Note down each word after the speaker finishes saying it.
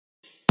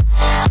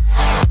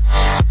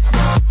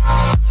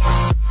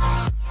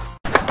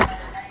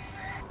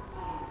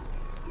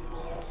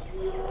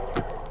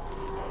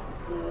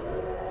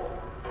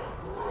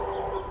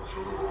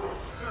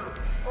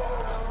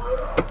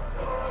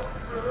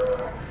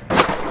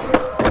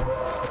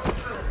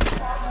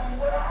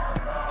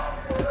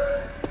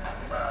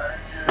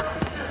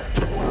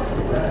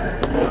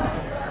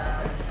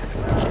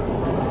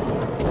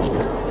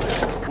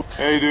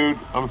Hey dude,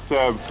 I'm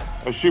Seb.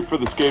 I shoot for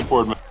the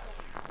skateboard man.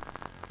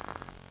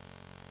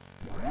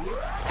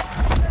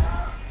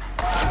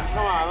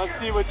 Come on, let's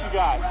see what you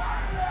got.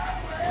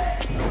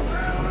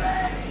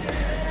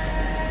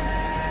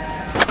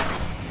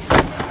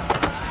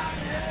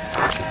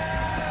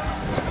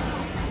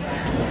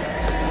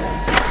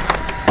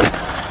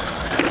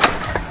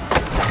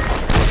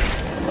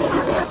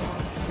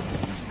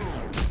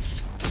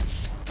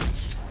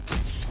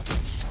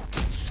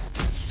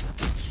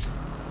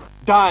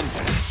 Done.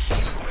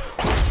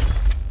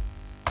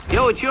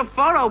 Yo, it's your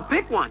photo.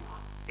 Pick one.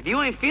 If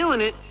you ain't feeling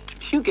it,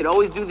 you could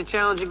always do the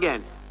challenge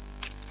again.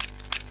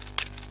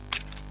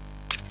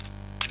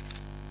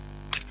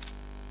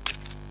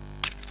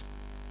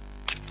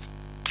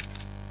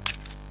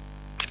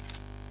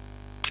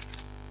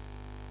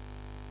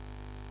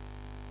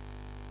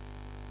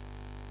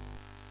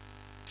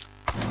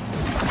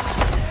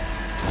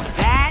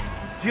 That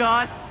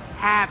just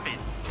happened.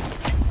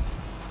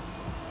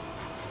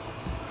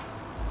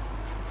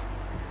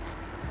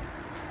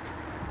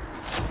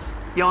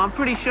 Yo, I'm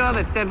pretty sure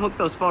that Seb hooked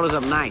those photos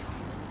up nice.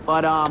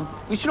 But,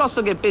 we should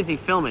also get busy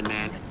filming,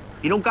 man.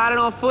 You don't got it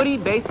on footy,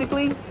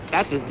 basically,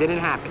 that just didn't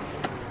happen.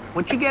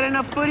 Once you get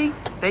enough footy,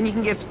 then you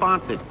can get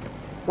sponsored.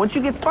 Once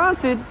you get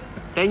sponsored,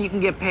 then you can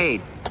get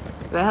paid.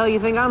 What the hell you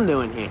think I'm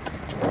doing here?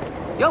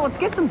 Yo, let's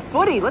get some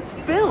footy, let's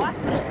film.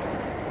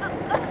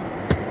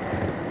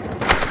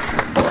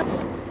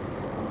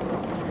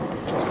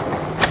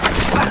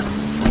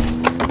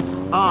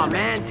 Oh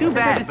man, too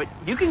bad, but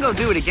you can go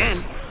do it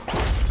again.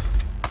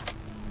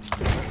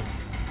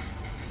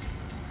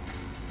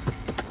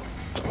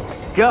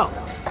 Go.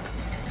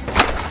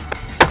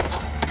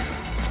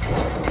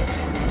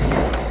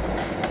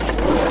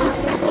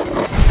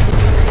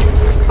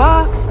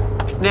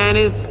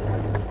 Bananas.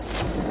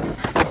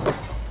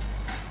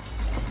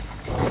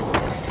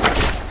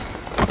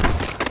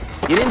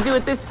 You didn't do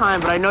it this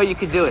time, but I know you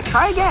could do it.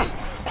 Try again.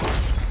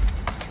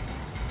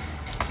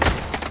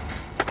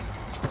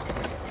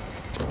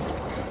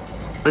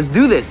 Let's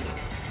do this.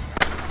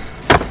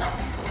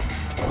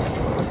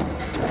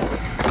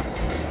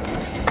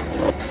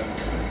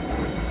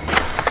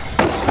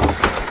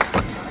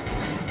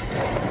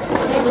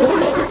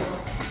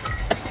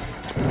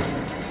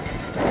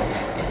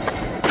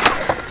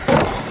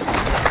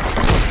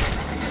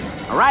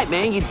 All right,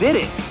 man, you did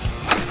it.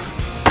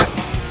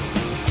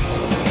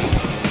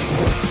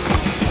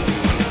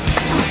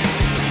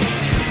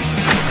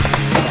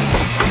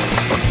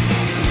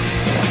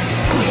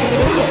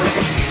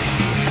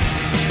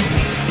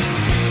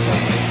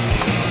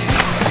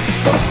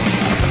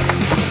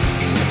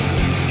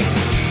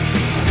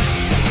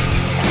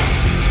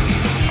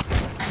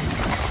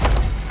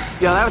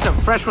 Yo, that was a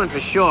fresh one for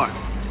sure.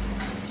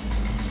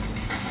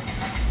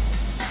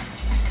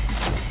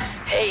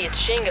 Hey, it's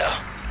Shingo.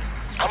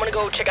 I'm gonna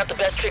go check out the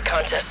best trick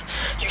contest.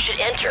 You should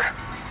enter.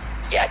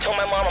 Yeah, I told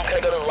my mom I'm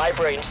gonna go to the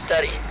library and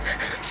study.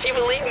 She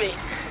believed me.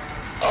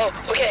 Oh,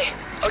 okay.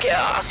 Okay,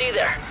 I'll see you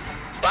there.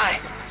 Bye.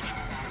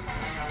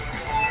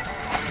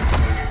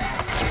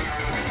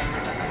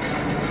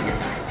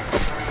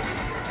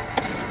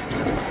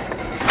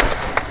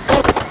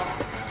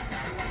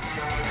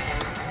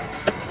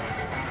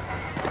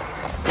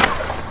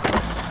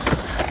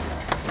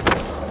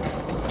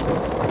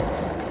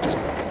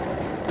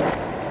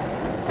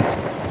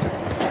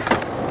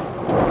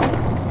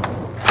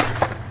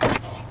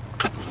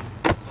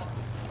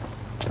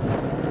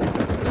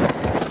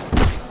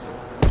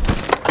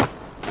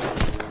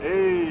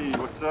 Hey,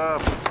 what's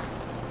up?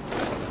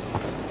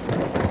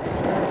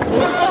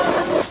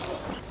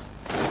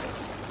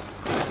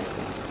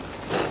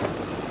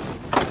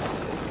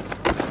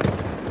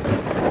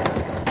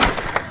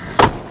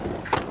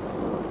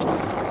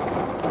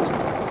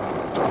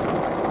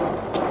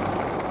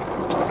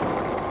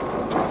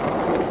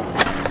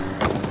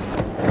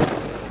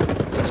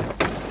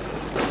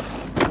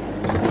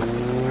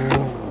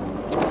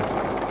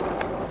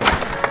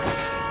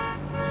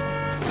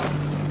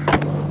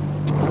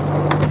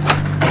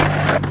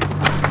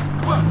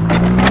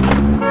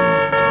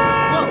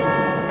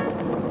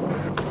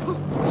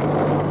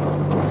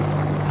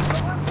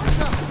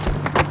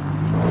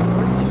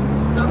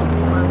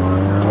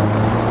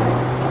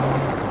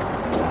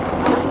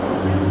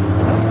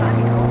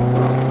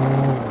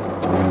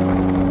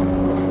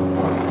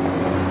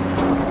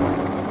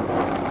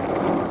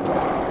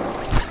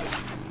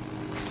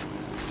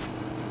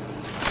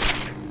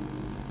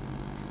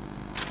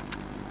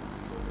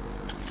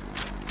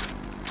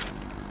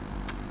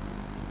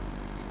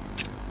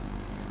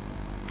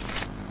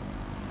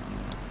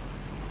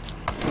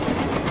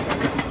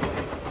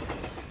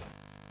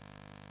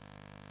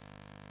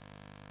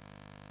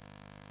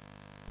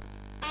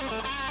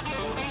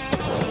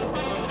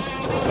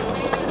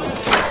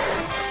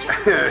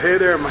 Hey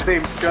there, my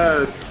name's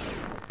Scud.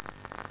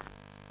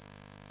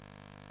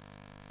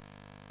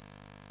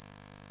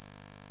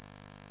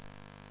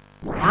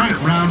 Alright,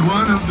 round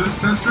one of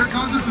this best trick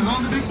contest is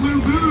on the big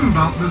blue boob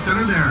out in the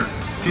center there.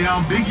 See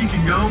how big you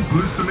can go,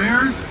 boost some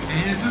airs,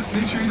 and just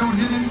make sure you don't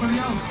hit anybody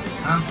else.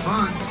 Have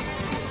fun.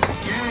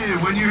 Okay. Okay,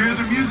 when you hear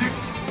the music,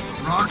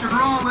 rock and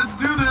roll, let's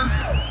do this.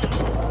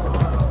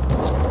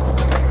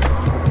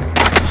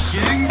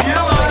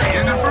 Shangela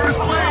in the first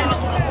place.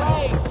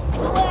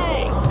 Oh,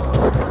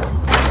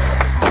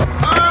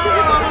 I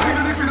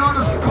don't think we know how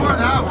to score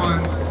that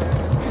one.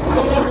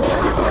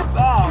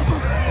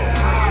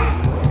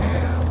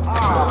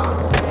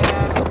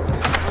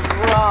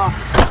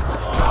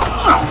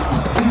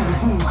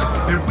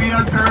 If we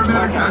had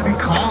paramedics, I'd be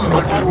calling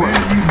like,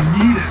 man, you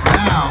need it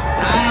now.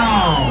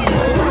 Ow!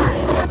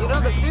 You know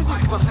the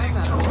physics behind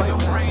that.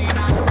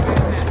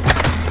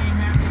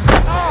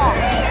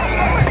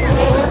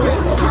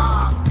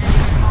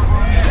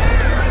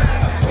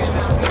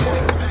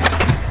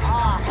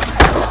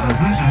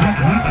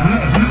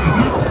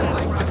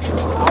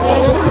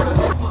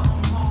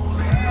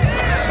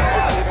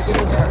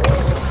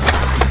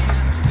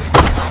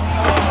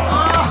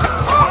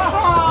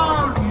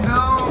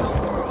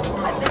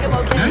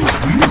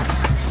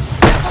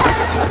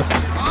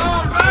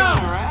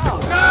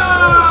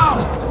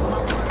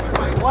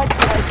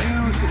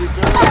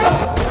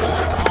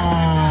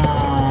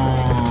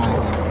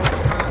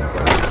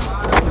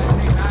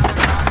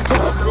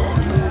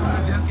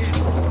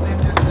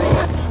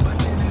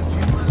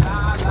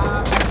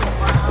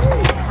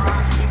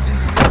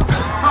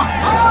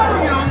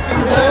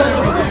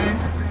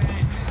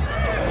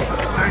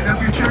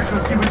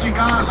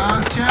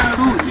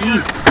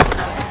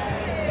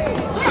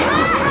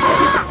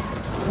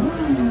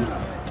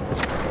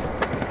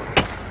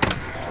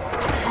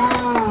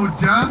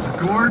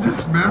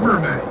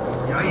 Dismemberment.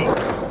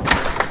 Yikes.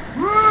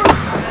 Woo!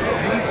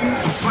 Thank you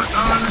for putting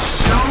on a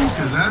show,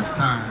 because that's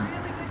time.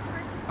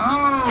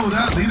 Oh,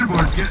 that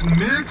leaderboard's getting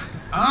mixed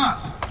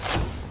up.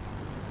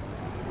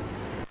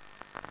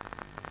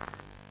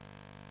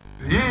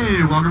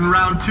 Hey, welcome to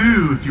round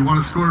 2. If you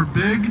want to score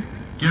big,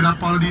 get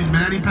up onto these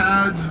mani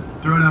pads,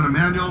 throw down a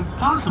manual,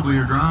 possibly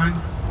a grind,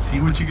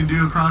 see what you can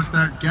do across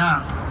that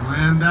gap.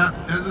 Land that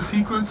as a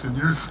sequence, and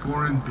you're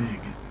scoring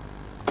big.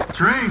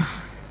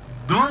 Trace,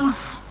 dos.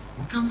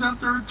 What comes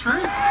after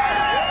Trace?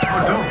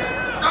 Oh, don't.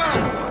 Oh!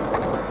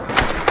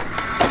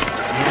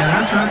 Yeah,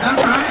 that's right,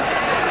 that's right.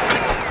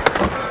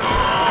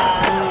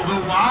 Oh, the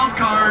wild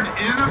card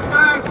in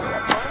effect.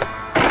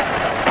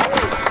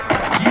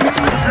 You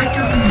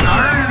freaking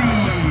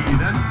gnarly.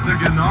 That's the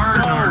Gennard.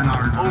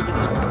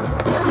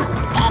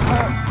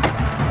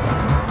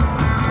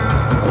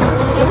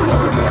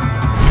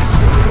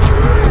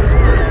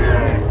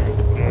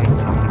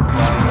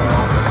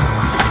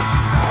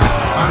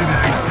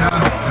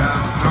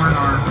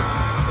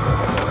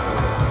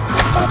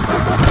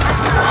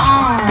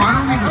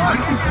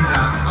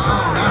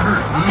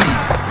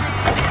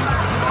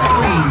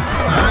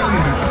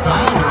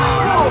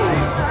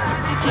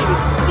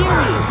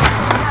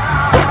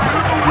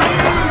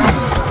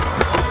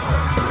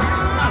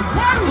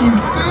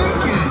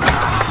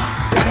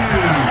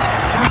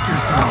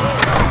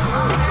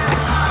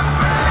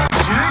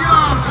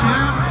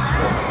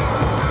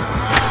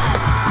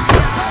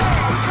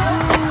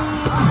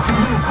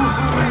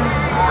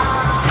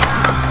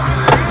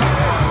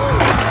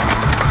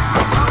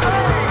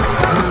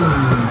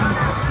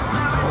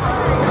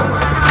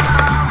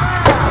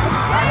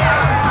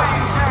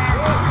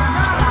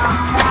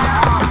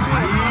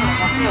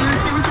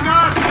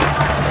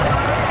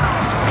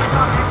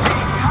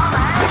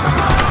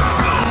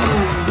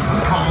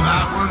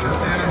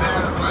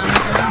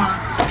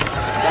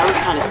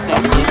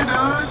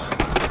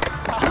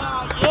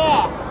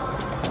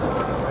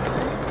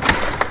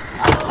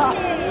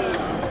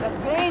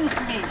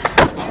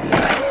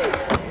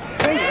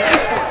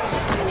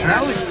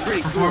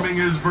 Performing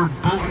is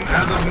verboten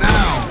as of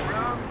now.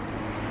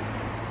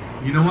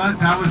 You know what?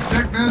 That was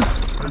sickness.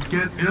 Let's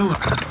get illa.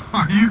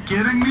 Are you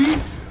kidding me?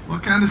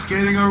 What kind of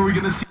skating are we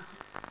gonna see?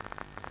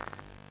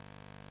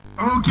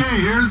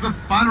 Okay, here's the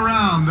final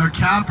round, the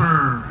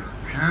capper.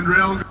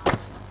 Handrail.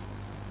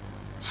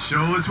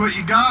 Show us what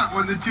you got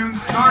when the tune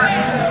starts.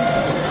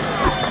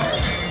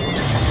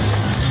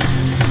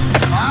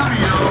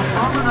 Fabio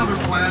from another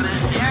planet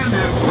and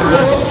in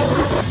first.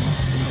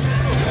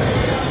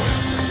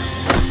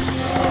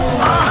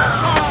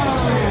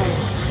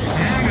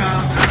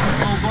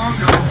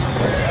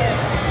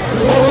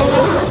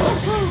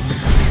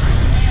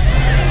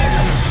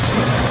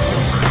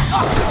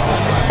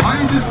 Why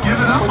you just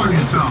giving up on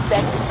yourself?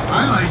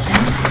 I like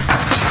you.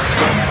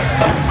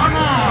 Come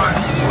on!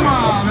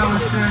 Wow, that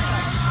was sick.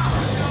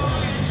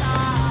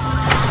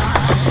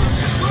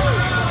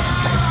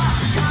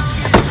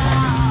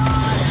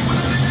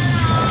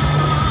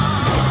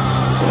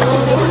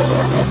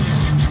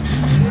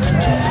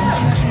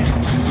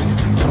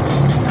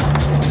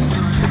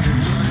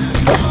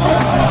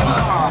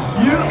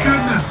 You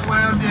couldn't have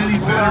slammed any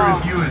better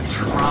if you had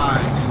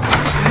tried.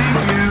 Thank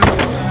you.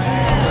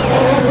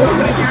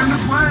 Somebody came to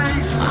play.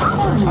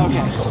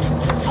 Okay.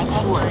 I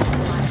won't worry.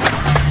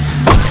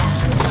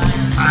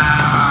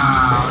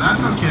 Ah,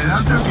 that's okay,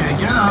 that's okay.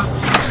 Get up.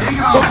 Shake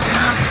it off,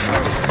 champ.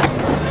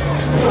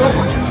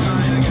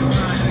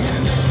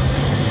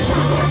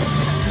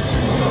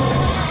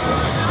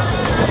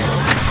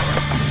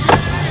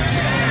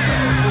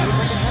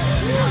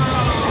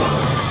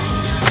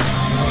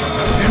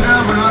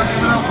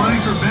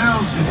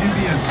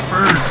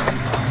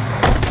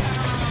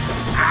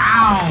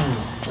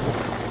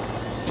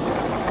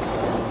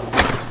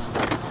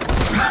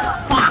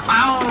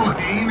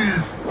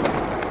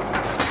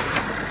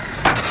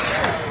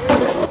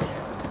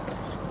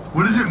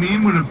 What does it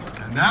mean when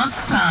that's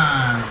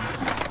time?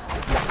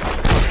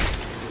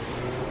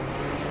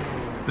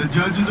 The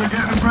judges are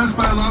getting impressed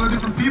by a lot of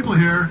different people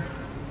here.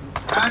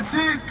 That's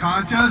it.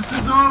 Contest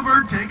is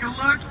over. Take a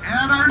look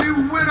at our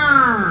new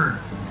winner.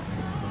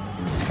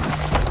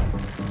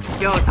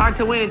 Yo, it's hard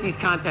to win at these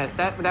contests.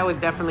 That was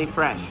definitely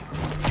fresh.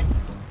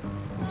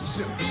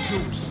 Sip the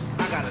juice.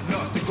 I got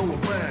enough to go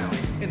around.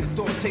 And the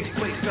thought takes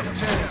place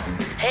uptown.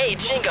 Hey,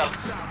 Chingo.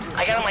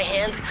 I got on my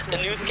hands the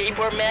new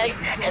skateboard mag,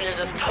 and there's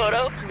this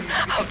photo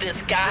of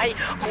this guy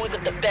who was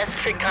at the best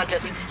trick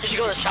contest. You should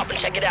go to the shop and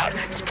check it out.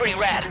 It's pretty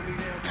rad.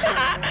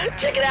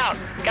 Check it out.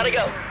 Gotta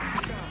go.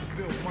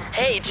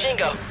 Hey,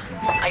 Chingo.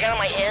 I got on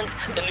my hands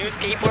the new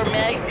skateboard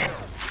mag,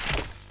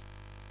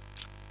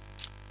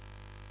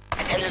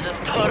 and there's this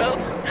photo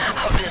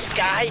of this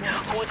guy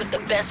who was at the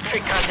best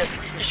trick contest.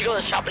 You should go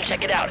to the shop and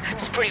check it out.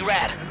 It's pretty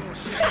rad.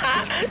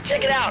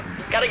 Check it out.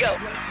 Gotta go.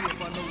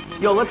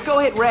 Yo, let's go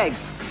hit Regs.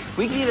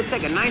 We can either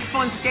take a nice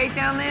fun skate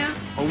down there,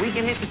 or we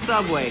can hit the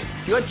subway.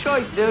 It's your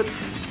choice, dude.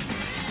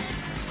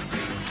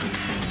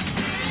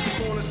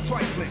 Corners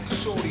trifling,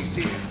 shorties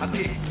here. I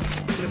get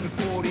flipping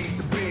 40s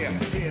to beer.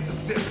 Here's a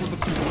sip for the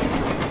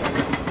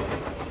cool.